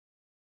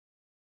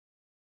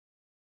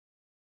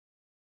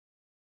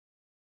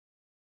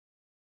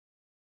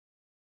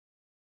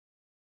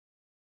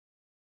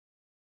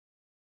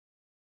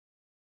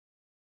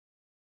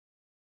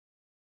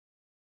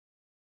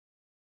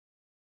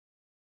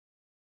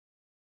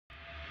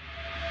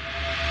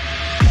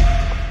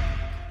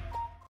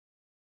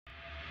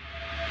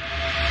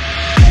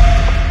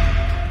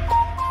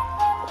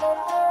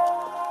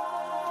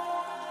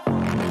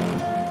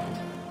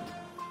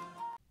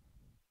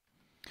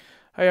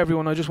Hey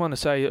everyone, I just want to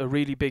say a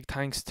really big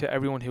thanks to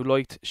everyone who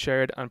liked,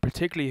 shared, and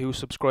particularly who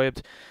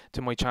subscribed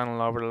to my channel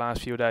over the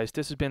last few days.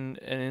 This has been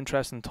an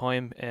interesting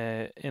time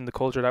in the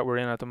culture that we're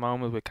in at the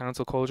moment with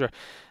cancel culture,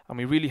 and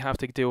we really have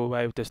to do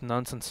away with this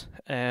nonsense.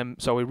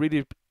 So I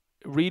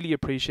really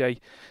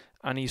appreciate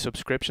any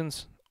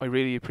subscriptions. I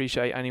really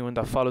appreciate anyone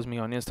that follows me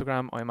on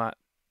Instagram. I'm at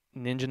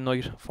Ninja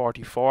Knight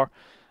 44,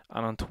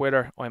 and on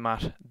Twitter I'm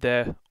at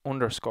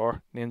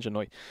the_Ninja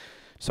Knight.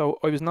 So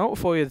I was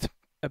notified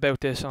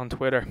about this on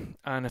Twitter,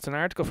 and it's an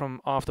article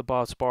from Off the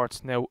Ball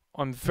Sports. Now,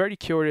 I'm very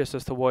curious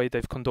as to why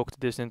they've conducted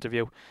this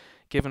interview,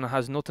 given it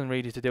has nothing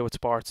really to do with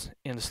sports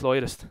in the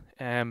slightest.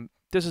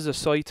 This is a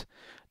site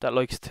that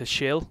likes to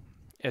shill.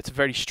 It's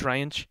very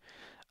strange,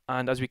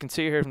 and as we can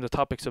see here from the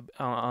topics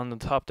on the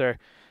top there,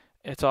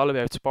 it's all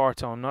about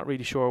sports. So I'm not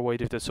really sure why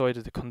they've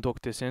decided to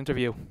conduct this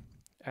interview.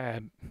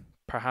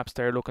 Perhaps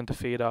they're looking to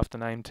feed off the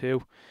name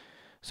too.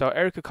 So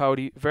Erica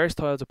Cody,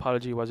 Versatile's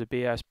apology was a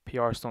BS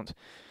PR stunt.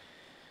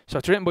 So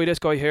it's written by this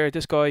guy here.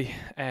 This guy,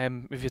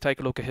 if you take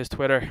a look at his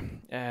Twitter,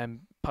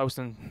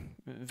 posting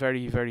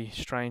very, very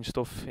strange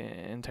stuff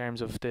in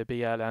terms of the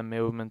BLM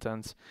movement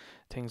and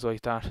things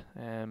like that.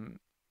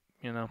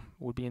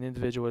 Would be an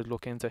individual I'd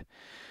look into.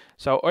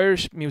 So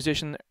Irish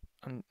musician,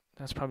 and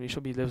that's probably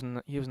should be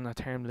using that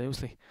term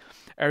loosely.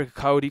 Erica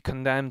Cody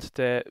condemned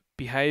the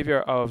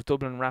behaviour of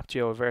Dublin rap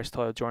duo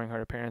Versatile during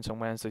her appearance on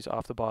Wednesday's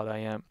Off the Ball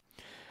AM.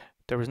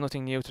 There was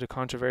nothing new to the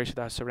controversy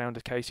that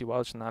surrounded Casey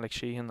Walsh and Alex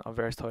Sheehan of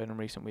Versatile in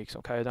recent weeks.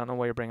 Okay, I don't know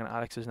why you're bringing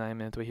Alex's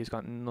name into it. He's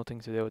got nothing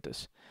to do with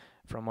this,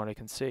 from what I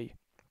can see.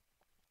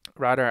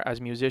 Rather,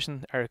 as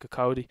musician, Erica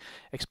Cody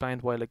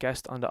explained while a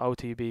guest on the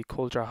OTB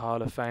Culture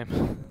Hall of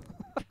Fame.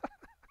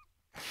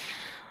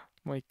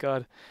 My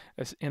God,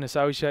 in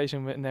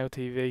association with Now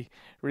TV,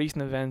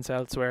 recent events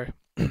elsewhere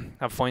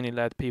have finally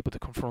led people to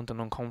confront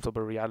an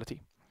uncomfortable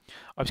reality.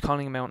 I was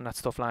calling him out on that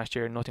stuff last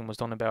year, nothing was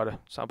done about it.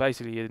 So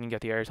basically you didn't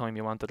get the airtime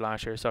you wanted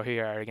last year, so here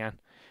you are again.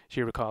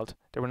 She recalled.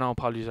 There were no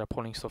apologies or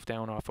pulling stuff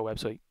down off her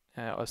website.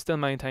 I still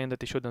maintain that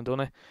they shouldn't have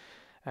done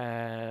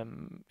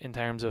it. In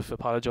terms of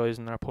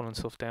apologising or pulling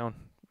stuff down.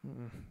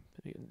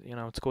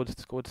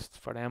 It's good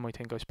for them, I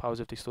think, I suppose,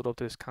 if they stood up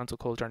to this cancel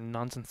culture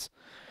nonsense.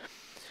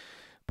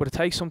 But it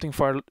takes something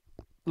for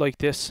like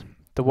this,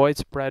 the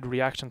widespread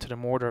reaction to the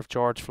murder of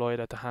George Floyd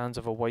at the hands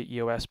of a white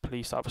US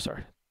police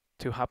officer,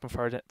 to happen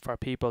for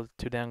people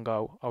to then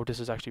go, oh, this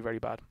is actually very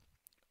bad.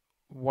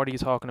 What are you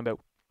talking about?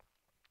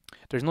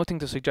 There's nothing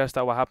to suggest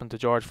that what happened to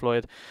George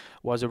Floyd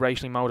was a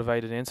racially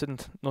motivated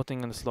incident.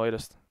 Nothing in the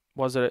slightest.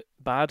 Was it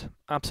bad?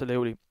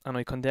 Absolutely. And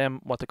I condemn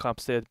what the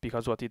cops did,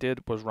 because what they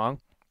did was wrong.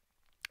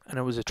 And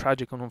it was a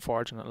tragic and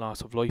unfortunate loss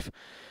of life.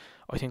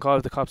 I think all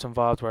of the cops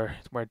involved were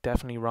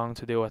definitely wrong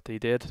to do what they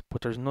did,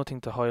 but there's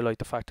nothing to highlight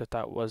the fact that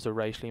that was a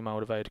racially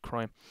motivated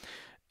crime.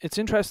 It's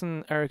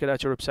interesting, Erica,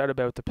 that you're upset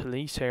about the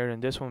police here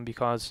in this one,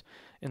 because,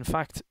 in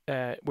fact,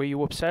 were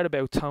you upset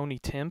about Tony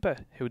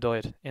Timpa, who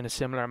died in a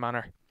similar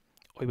manner?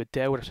 I would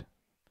doubt it.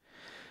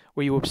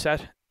 Were you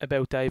upset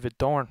about David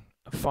Dorn,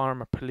 a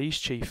former police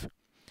chief,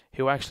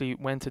 who actually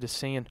went to the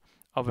scene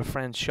of a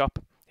friend's shop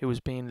who was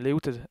being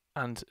looted,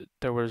 and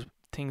there was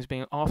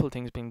awful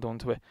things being done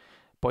to it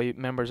by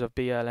members of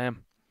BLM?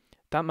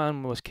 That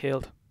man was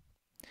killed.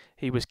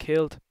 He was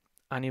killed,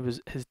 and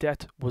his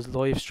death was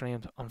live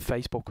streamed on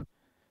Facebook.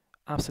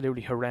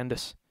 Absolutely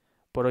horrendous.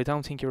 But I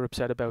don't think you're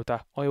upset about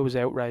that. I was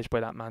outraged by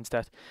that man's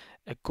death.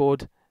 A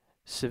good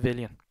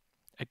civilian,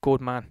 a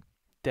good man,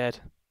 dead,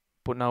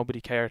 but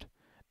nobody cared.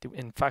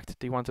 In fact,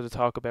 they wanted to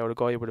talk about a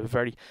guy with a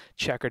very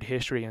checkered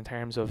history in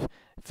terms of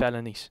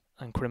felonies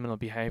and criminal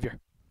behaviour.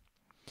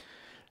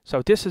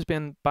 So this has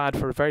been bad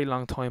for a very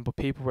long time, but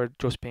people were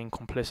just being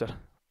complicit.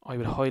 I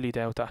would highly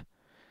doubt that.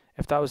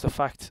 If that was the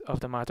fact of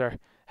the matter,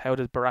 how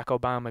did Barack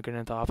Obama get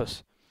into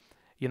office?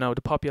 You know,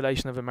 the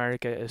population of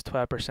America is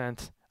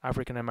 12%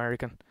 African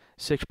American,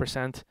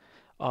 6%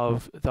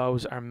 of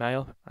those are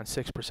male, and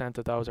 6%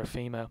 of those are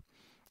female.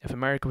 If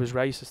America was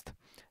racist,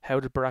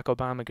 how did Barack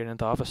Obama get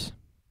into office?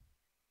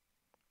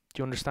 Do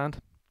you understand?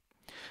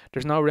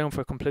 There's no room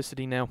for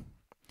complicity now.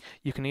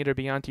 You can either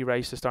be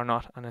anti-racist or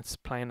not, and it's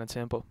plain and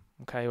simple.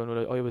 Okay,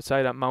 I would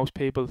say that most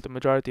people, the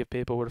majority of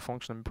people with a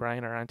functioning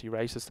brain, are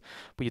anti-racist,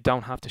 but you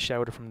don't have to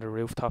shout it from the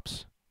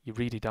rooftops. You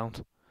really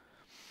don't.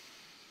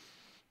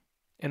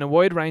 In a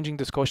wide-ranging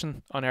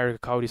discussion on Erica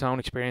Cody's own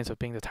experience of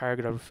being the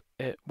target of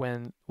it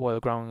while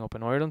growing up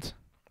in Ireland,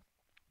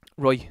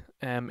 right,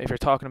 if you're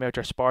talking about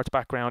your sports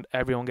background,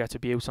 everyone gets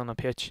abuse on the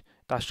pitch.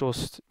 That's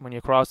just, when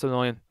you cross the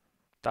line,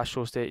 that's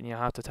just it, and you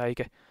have to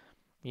take it.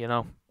 You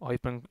know,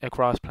 I've been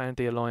across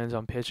plenty of lines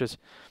on pitches,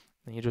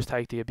 and you just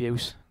take the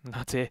abuse, and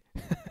that's it.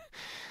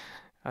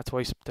 That's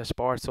why the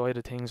sports side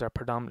of things are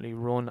predominantly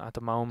run at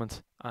the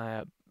moment,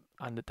 and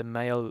the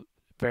male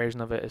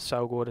version of it is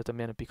so good at the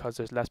minute because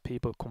there's less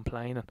people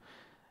complaining.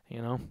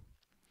 You know,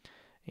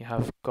 you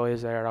have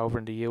guys there over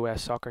in the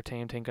US soccer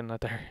team thinking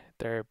that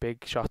they're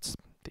big shots.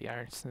 They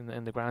are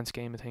in the grand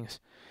scheme of things.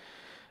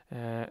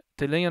 The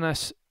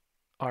Lioness,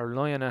 or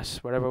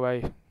Lioness, whatever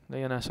way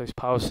Leoness, I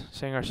suppose,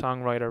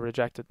 singer-songwriter,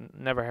 rejected,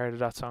 never heard of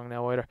that song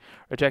now either,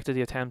 rejected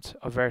the attempt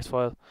of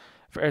versatile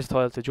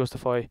to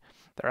justify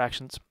their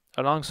actions.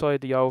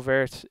 Alongside the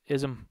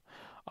overtism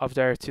of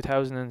their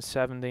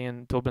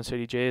 2017 Dublin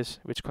City Jays,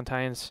 which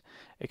contains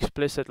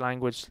explicit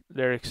language,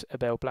 lyrics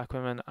about black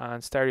women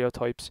and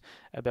stereotypes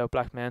about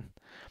black men,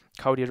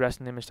 Cody addressed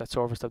an image that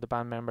surfaced of the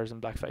band members in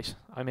blackface.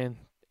 I mean,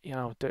 you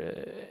know,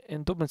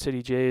 in Dublin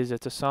City Jays,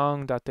 it's a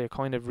song that they're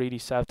kind of really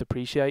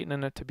self-depreciating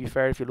in it, to be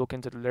fair, if you look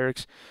into the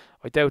lyrics.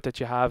 I doubt that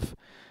you have,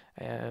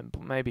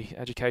 but maybe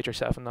educate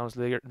yourself on those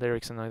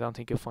lyrics, and I don't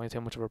think you'll find too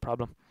much of a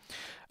problem.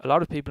 A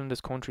lot of people in this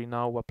country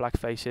know what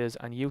blackface is,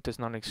 and youth is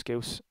not an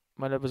excuse.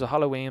 Well, it was a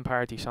Halloween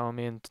party, so I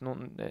mean, it's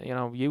nothing, you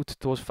know, youth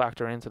does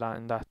factor into that,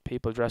 and that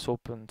people dress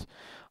up and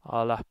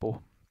all that, but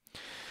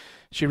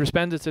she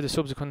responded to the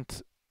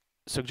subsequent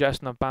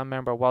suggestion of band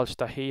member Walsh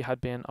that he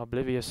had been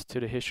oblivious to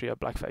the history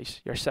of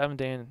blackface. You're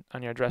 17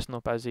 and you're dressing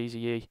up as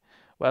Eazy-E.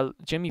 Well,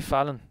 Jimmy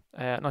Kimmel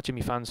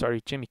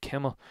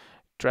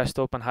dressed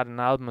up and had an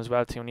album as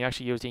well too, and he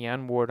actually used the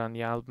N-word on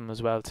the album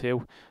as well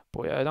too.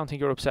 But I don't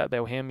think you're upset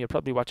about him. You'll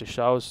probably watch his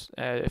shows.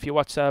 If you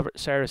watch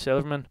Sarah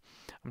Silverman,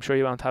 I'm sure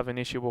you won't have an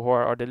issue with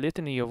her, or the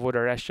litany of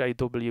other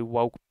SJW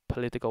woke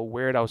political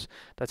weirdos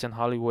that's in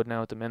Hollywood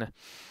now at the minute.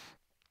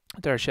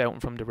 They're shouting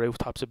from the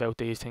rooftops about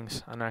these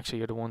things, and actually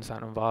you're the ones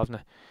that are involved in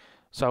it.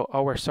 So,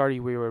 oh, we're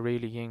sorry we were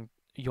really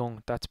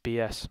young. That's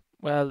BS.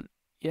 Well,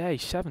 yeah,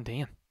 he's 17.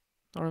 Know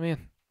what I mean?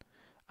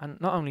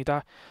 And not only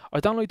that, I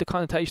don't like the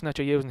connotation that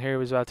you're using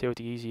here as well too with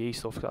the Eazy-E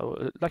stuff. So,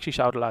 I'll actually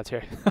shout the lads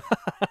here.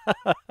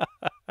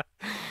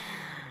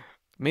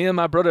 Me and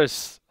my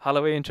brothers,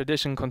 Halloween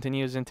tradition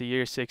continues into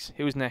year 6.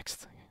 Who's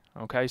next?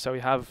 Okay, so we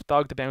have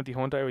Dog the Bounty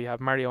Hunter, we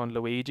have Mario and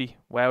Luigi.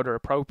 Wow, they're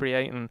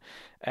appropriating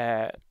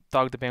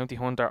Dog the Bounty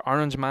Hunter.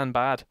 Orange Man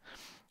Bad.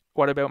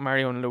 What about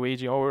Mario and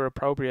Luigi? Oh, we're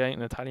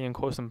appropriating Italian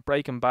custom.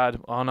 Breaking Bad.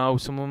 Oh no,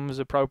 someone was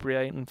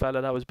appropriating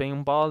fella that was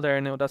being bald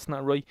there. No, that's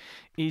not right.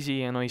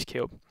 Easy and Ice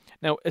Cube.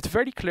 Now, it's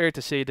very clear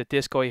to see that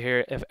this guy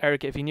here,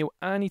 if he knew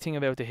anything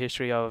about the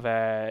history of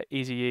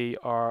Eazy-E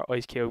or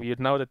Ice Cube, you'd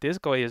know that this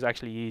guy is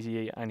actually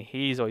Eazy-E and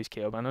he's Ice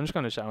Cube. And I'm just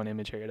going to show an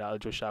image here that'll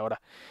just show that.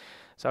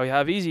 So we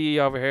have Eazy-E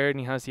over here and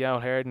he has the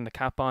owl hair and the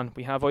cap on.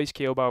 We have Ice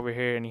Cube over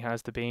here and he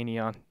has the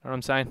beanie on. Know what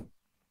I'm saying?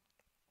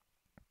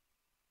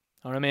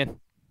 Know what I mean?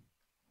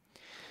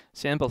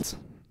 Simples.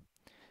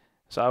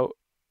 So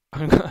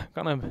I'm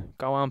gonna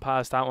go on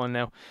past that one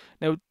now.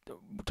 Now,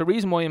 the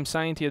reason why I'm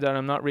saying to you that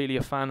I'm not really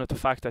a fan of the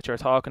fact that you're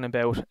talking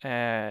about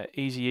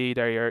Eazy-E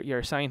there,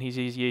 you're saying he's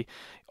Eazy-E.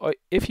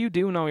 If you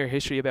do know your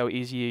history about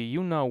Eazy-E,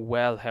 you know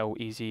well how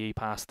Eazy-E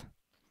passed.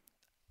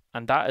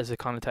 And that is a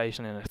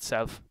connotation in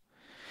itself.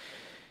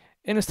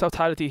 In its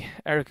totality,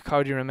 Erica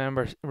Cody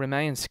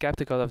remains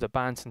sceptical of the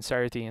band's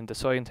sincerity in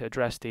deciding to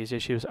address these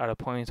issues at a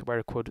point where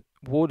it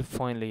would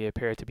finally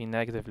appear to be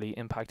negatively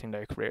impacting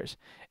their careers.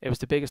 It was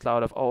the biggest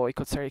load of, oh, I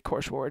could say a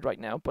curse word right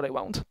now, but I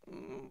won't.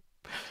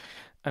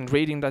 And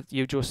reading that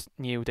you just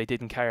knew they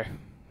didn't care.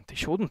 They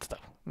shouldn't, though.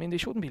 I mean, they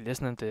shouldn't be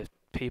listening to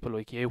people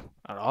like you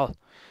at all.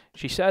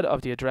 She said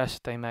of the address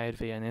they made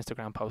via an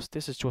Instagram post,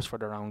 this is just for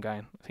their own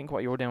gain. I think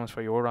what you're doing is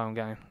for your own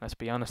gain, let's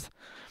be honest.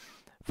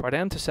 For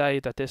them to say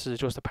that this is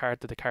just a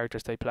part of the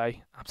characters they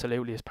play,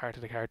 absolutely is part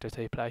of the characters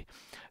they play.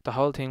 The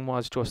whole thing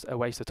was just a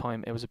waste of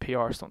time. It was a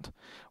PR stunt.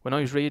 When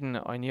I was reading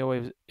it, I knew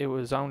it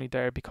was only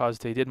there because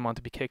they didn't want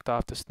to be kicked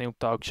off the Snoop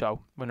Dogg show.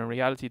 When in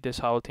reality, this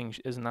whole thing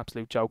is an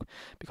absolute joke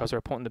because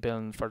they're putting the bill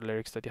in for the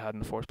lyrics that they had in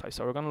the first place.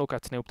 So we're going to look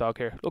at Snoop Dogg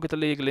here. Look at the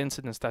legal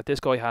incidents that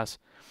this guy has.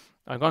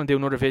 I'm going to do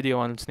another video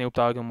on Snoop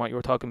Dogg and what you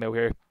were talking about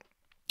here.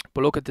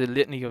 But look at the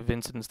litany of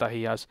incidents that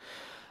he has.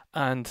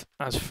 And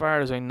as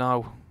far as I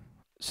know,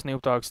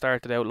 Snoop Dogg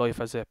started out life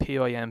as a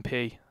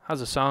PIMP,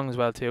 has a song as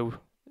well too,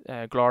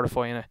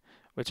 glorifying it,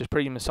 which is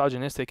pretty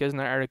misogynistic, isn't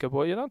it, Erica?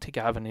 But you don't think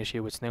you have an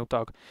issue with Snoop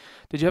Dogg.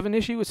 Did you have an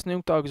issue with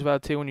Snoop Dogg as well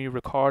too when he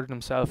recorded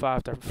himself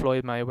after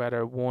Floyd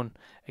Mayweather won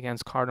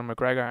against Conor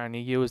McGregor and he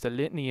used a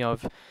litany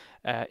of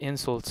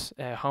insults,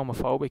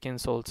 homophobic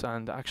insults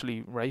and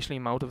actually racially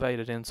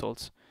motivated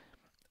insults?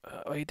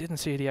 I didn't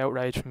see the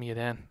outrage from you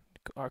then.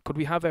 Or could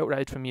we have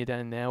outrage from you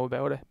then now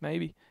about it?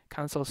 Maybe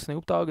cancel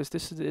Snoop Dogg. Is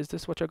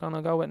this what you're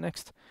gonna go with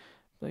next?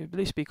 At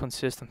least be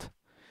consistent.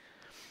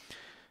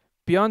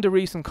 Beyond the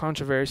recent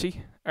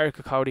controversy,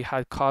 Erica Cody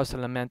had cause to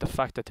lament the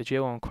fact that the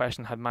duo in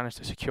question had managed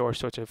to secure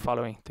such a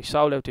following. They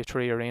sold out the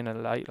 3 Arena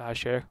late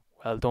last year.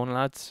 Well done,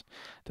 lads.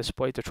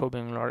 Despite the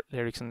troubling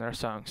lyrics in their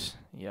songs.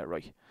 Yeah,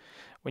 right.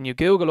 When you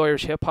Google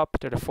Irish hip hop,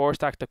 they're the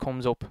first act that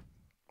comes up.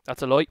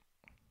 That's a lie.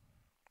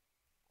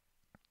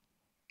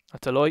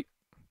 That's a lie.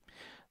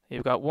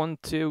 You've got 1,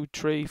 2,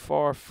 3,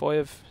 4,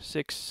 5,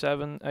 6,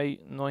 7,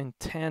 8, 9,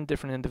 10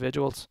 different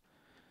individuals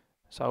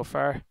so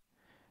far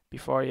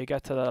before you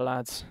get to the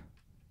lads.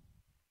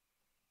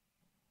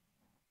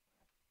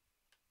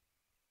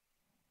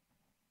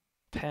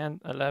 Ten,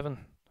 11,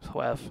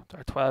 12. There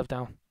are 12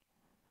 down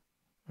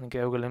in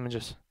Google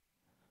Images.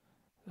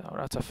 So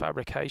that's a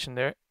fabrication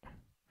there.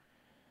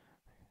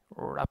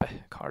 Wrap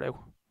it, car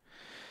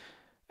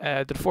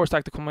out. The first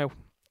act to come out.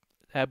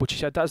 But she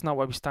said that's not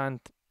where we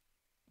stand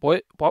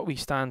what we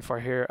stand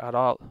for here at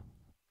all,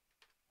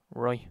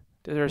 right?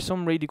 There's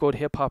some really good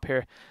hip hop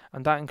here,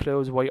 and that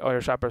includes white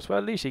Irish rappers. Well,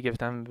 at least you give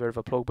them a bit of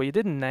a plug, but you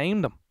didn't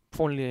name them,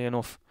 funnily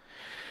enough.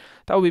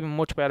 That would be a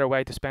much better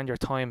way to spend your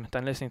time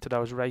than listening to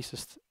those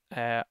racist,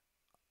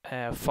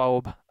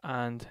 phobe,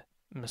 and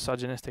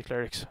misogynistic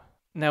lyrics.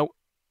 Now,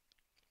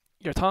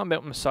 you're talking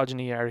about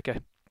misogyny,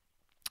 Erica,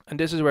 and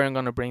this is where I'm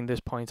going to bring this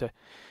point to.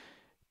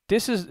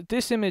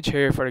 This image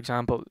here, for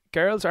example.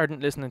 Girls aren't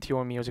listening to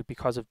your music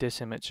because of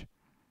this image.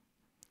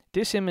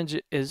 This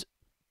image is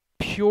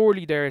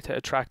purely there to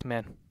attract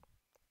men.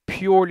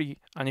 Purely,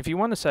 and if you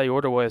want to say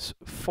otherwise,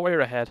 fire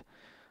ahead.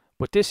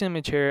 But this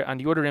image here and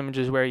the other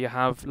images where you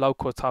have low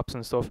cut tops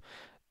and stuff,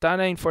 that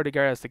ain't for the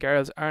girls. The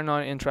girls are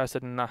not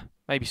interested in that.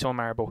 Maybe some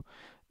are, but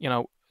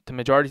the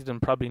majority of them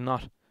probably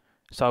not.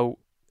 So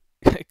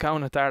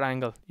going at that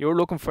angle, you're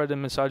looking for the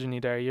misogyny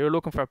there. You're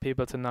looking for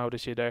people to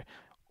notice you there.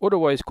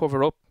 Otherwise,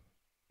 cover up.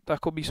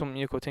 That could be something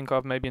you could think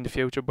of maybe in the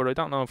future, but I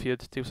don't know if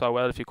you'd do so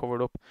well if you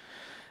covered up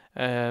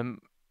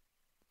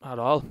at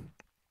all.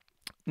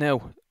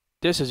 Now,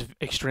 this is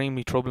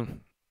extremely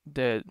troubling.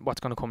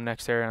 What's going to come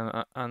next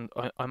here, and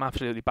I'm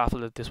absolutely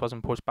baffled that this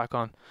wasn't pushed back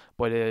on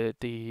by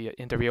the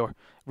interviewer.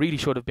 Really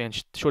should have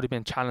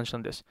been challenged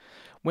on this.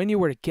 When you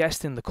were a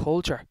guest in the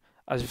culture,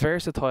 as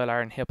versatile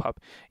are in hip hop,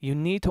 you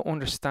need to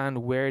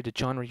understand where the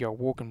genre you're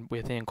working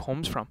within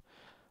comes from.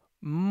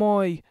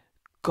 My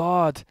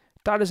God,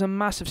 that is a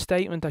massive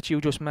statement that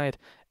you just made.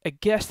 A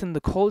guest in the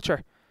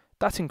culture,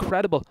 that's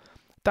incredible.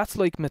 That's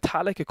like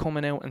Metallica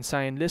coming out and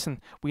saying,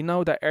 listen, we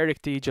know that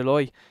Eric D.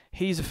 July,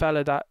 he's a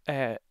fella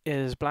that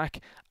is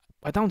black.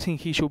 I don't think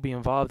he should be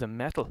involved in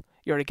metal.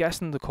 You're a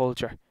guest in the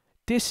culture.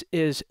 This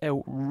is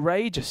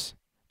outrageous.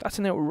 That's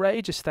an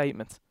outrageous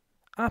statement.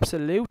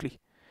 Absolutely.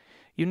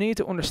 You need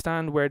to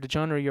understand where the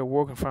genre you're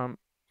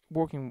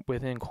working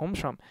within comes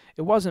from.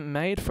 It wasn't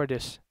made for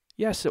this.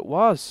 Yes, it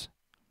was.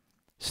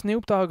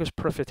 Snoop Dogg has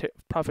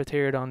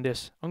profiteered on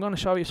this. I'm going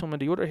to show you some of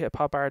the other hip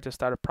hop artists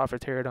that have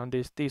profiteered on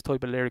these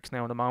type of lyrics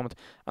now in the moment,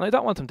 and I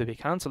don't want them to be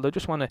cancelled. I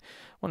just want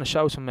to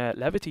show some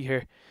levity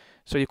here.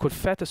 So you could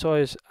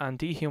fetishize and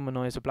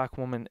dehumanize a black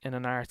woman in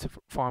an art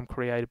form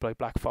created by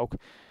black folk.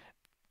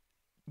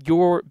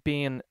 You're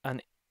being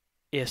an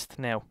ist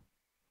now.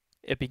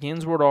 It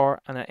begins with R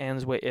and it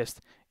ends with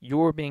ist.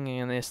 You're being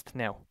an ist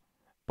now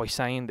by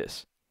saying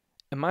this.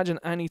 Imagine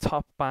any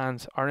top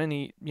bands or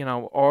any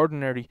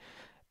ordinary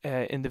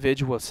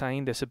individual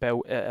saying this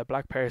about a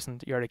black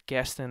person. You're a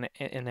guest in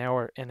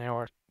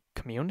our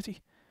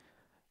community.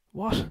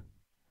 What?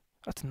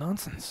 That's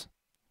nonsense.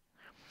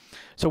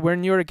 So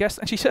when you're a guest,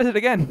 and she says it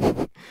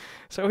again.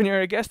 So when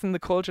you're a guest in the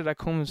culture, that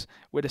comes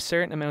with a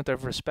certain amount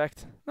of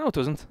respect. No, it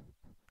doesn't.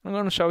 I'm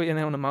going to show you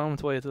now in a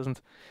moment why it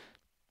doesn't.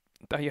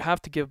 That you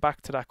have to give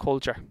back to that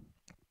culture.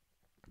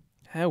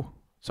 How?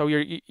 So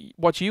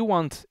what you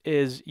want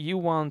is you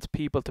want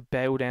people to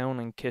bow down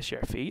and kiss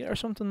your feet or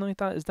something like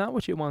that? Is that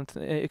what you want?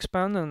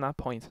 Expand on that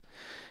point.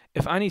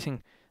 If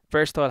anything,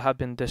 Versatile have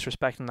been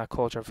disrespecting that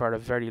culture for a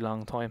very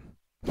long time.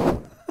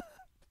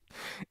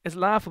 It's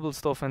laughable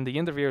stuff, and the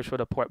interviewer should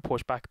have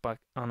pushed back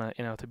on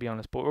it, to be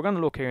honest. But we're going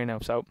to look here now.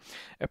 So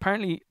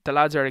apparently the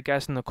lads are a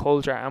guest in the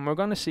culture, and we're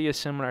going to see a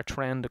similar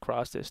trend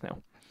across this now.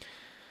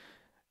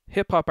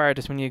 Hip hop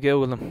artists, when you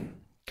Google them,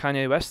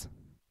 Kanye West.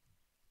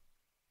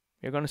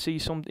 You're gonna see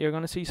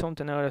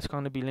something now that's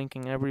gonna be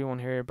linking everyone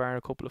here, bar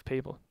a couple of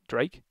people.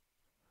 Drake,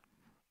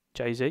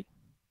 Jay-Z.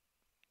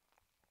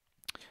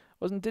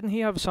 Didn't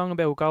he have a song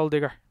about Gold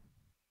Digger?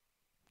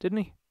 Didn't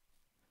he?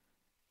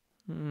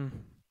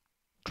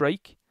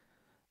 Drake.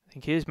 I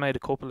think he's made a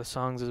couple of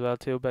songs as well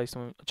too, based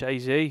on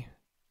Jay-Z.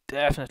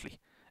 Definitely.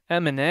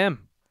 Eminem.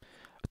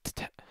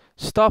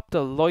 Stop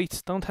the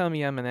lights! Don't tell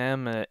me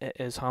Eminem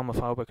is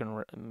homophobic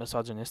and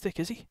misogynistic,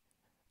 is he?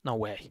 No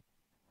way.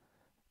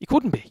 He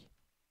couldn't be.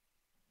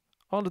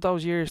 All of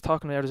those years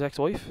talking about his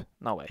ex-wife?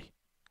 No way.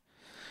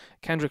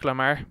 Kendrick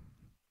Lamar.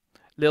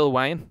 Lil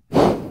Wayne.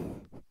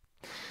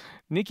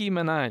 Nicki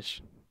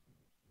Minaj.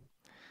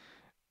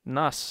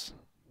 Nas.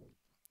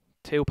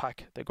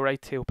 Tupac. The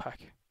great Tupac.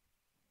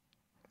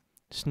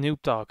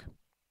 Snoop Dogg.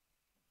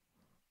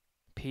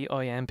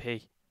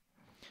 P.I.M.P.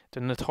 The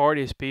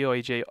notorious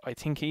B.I.G. I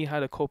think he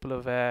had a couple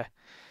of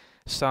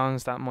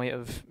songs that might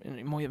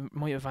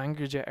have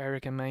angered you,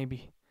 Erica,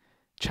 maybe.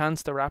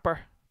 Chance the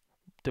Rapper.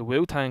 The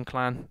Wu-Tang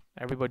Clan,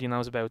 everybody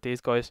knows about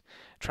these guys.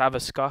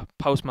 Travis Scott,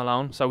 Post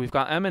Malone. So we've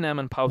got Eminem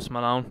and Post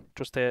Malone,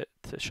 just to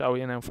show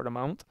you now for the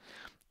moment.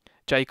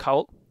 J.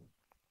 Cole,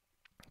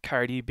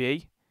 Cardi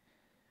B,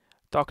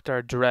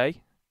 Dr.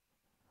 Dre,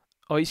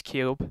 Ice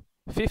Cube,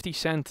 50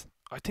 Cent.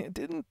 I think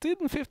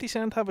didn't 50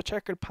 Cent have a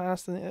checkered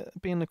past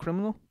being a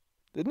criminal?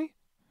 Didn't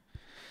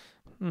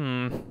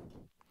he?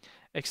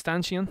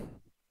 Extension,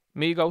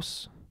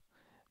 Migos,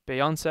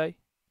 Beyonce,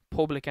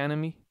 Public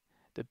Enemy,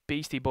 the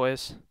Beastie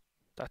Boys.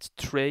 That's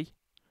 3,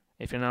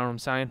 if you know what I'm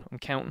saying. I'm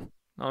counting.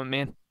 Know what I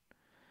mean?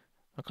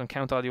 I can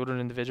count all the other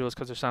individuals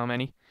because there's so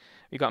many.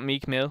 We got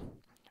Meek Mill,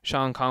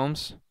 Sean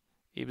Combs.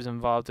 He was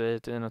involved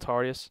with the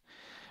Notorious.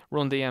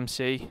 Run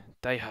DMC.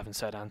 They haven't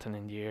said anything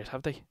in years,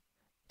 have they?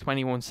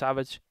 21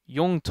 Savage,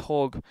 Young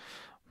Thug.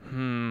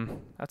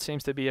 That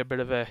seems to be a bit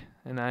of an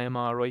name,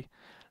 alright.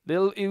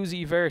 Lil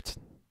Uzi Vert,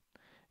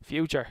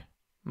 Future,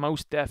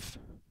 Mos Def,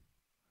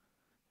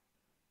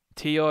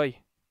 T.I.,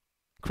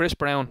 Chris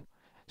Brown.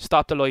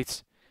 Stop the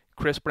lights.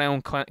 Chris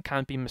Brown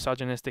can't be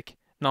misogynistic.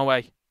 No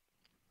way.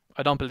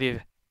 I don't believe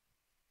it.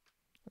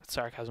 That's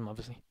sarcasm,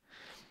 obviously.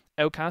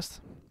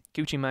 Outkast,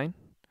 Gucci Mane,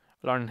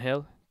 Lauryn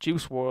Hill,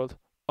 Juice WRLD,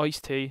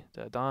 Ice-T,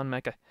 the Don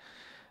Mecca,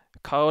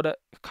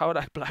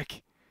 Kodak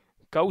Black,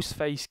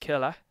 Ghostface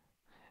Killer,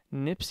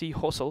 Nipsey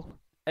Hussle,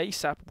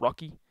 ASAP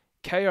Rocky,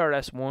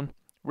 KRS-One,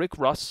 Rick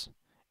Ross,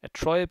 A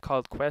Tribe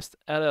Called Quest,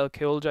 LL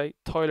Cool J,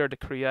 Tyler the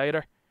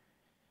Creator,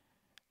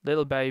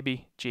 Lil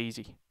Baby,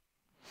 Jeezy.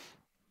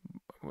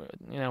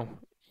 You know,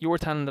 you were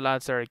telling the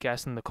lads there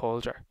guessing the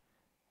culture.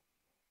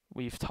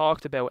 We've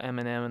talked about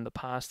Eminem in the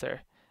past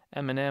there.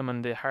 Eminem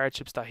and the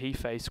hardships that he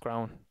faced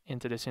growing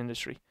into this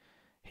industry.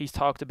 He's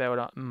talked about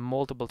it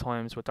multiple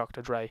times with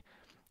Dr. Dre.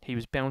 He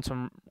was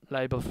bouncing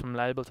label from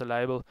label to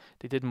label.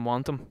 They didn't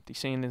want him. They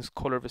seen his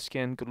colour of his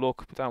skin. Good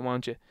luck, we don't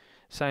want you.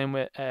 Same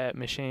with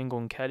Machine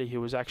Gun Kelly,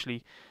 who was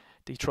actually,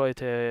 they tried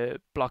to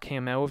block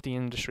him out of the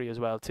industry as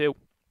well too.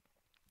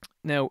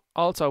 Now,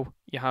 also,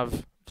 you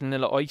have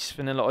Vanilla Ice.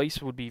 Vanilla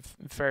Ice would be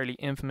fairly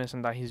infamous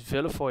in that he's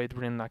vilified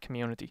within that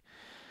community.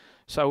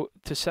 So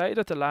to say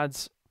that the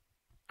lads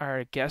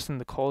are guessing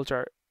the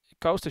culture, it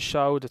goes to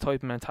show the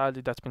type of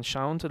mentality that's been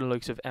shown to the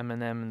likes of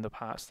Eminem in the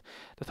past,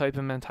 the type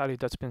of mentality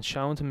that's been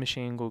shown to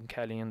Machine Gun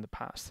Kelly in the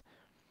past.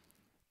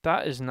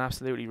 That is an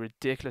absolutely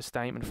ridiculous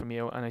statement from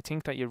you, and I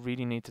think that you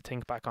really need to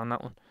think back on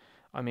that one.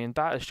 I mean,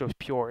 that is just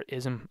pure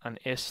ism and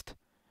ist.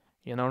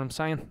 You know what I'm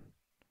saying?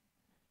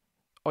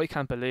 I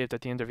can't believe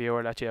that the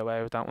interviewer let you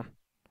away with that one,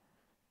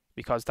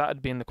 because that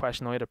had been the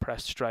question I'd have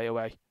pressed straight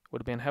away.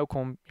 Would have been, how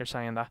come you're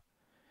saying that?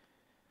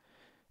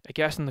 I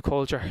guess in the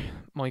culture,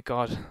 my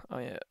God,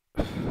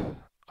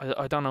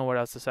 I don't know what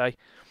else to say.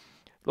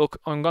 Look,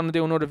 I'm gonna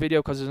do another video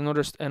because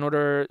there's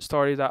another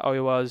story that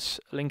I was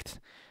linked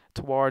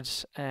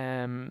towards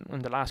in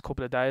the last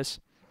couple of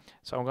days,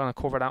 so I'm gonna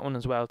cover that one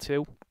as well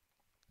too,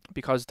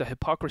 because the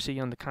hypocrisy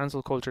and the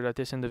cancel culture that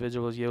this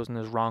individual is using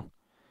is wrong,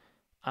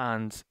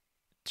 and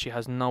she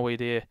has no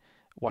idea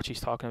what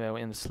she's talking about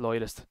in the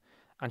slightest,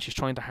 and she's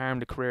trying to harm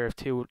the career of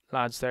two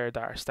lads there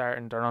that are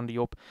starting, they're on the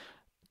up,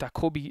 that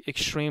could be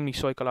extremely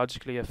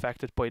psychologically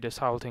affected by this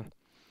whole thing.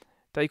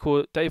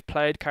 They've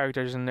played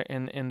characters in their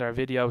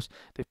videos,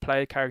 they've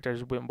played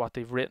characters with what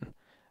they've written,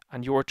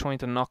 and you're trying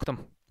to knock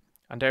them,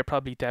 and they're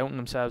probably doubting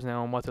themselves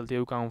now on what they'll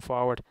do going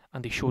forward,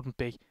 and they shouldn't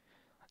be.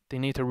 They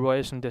need to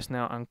rise from this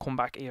now and come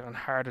back even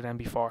harder than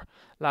before.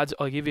 Lads,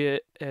 I'll give you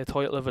a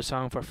title of a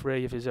song for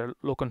free if you're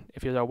looking,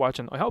 if you're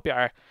watching. I hope you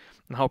are,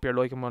 and I hope you're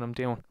liking what I'm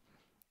doing.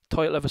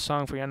 Title of a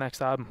song for your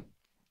next album: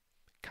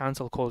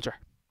 Cancel Culture.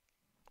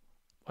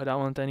 I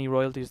don't want any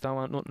royalties, don't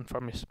want nothing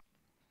from you.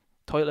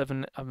 Title of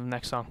the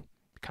next song: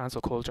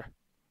 Cancel Culture.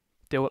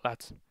 Do it,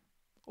 lads.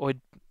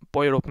 I'd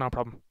buy it up, no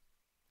problem.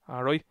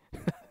 Alright?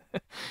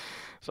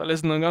 So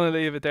listen, I'm going to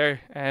leave it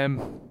there.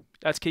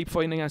 Let's keep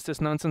fighting against this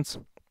nonsense.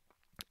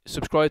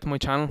 Subscribe to my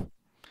channel,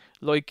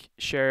 like,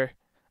 share,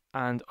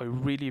 and I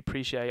really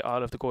appreciate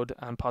all of the good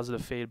and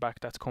positive feedback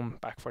that's come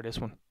back for this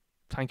one.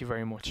 Thank you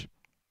very much.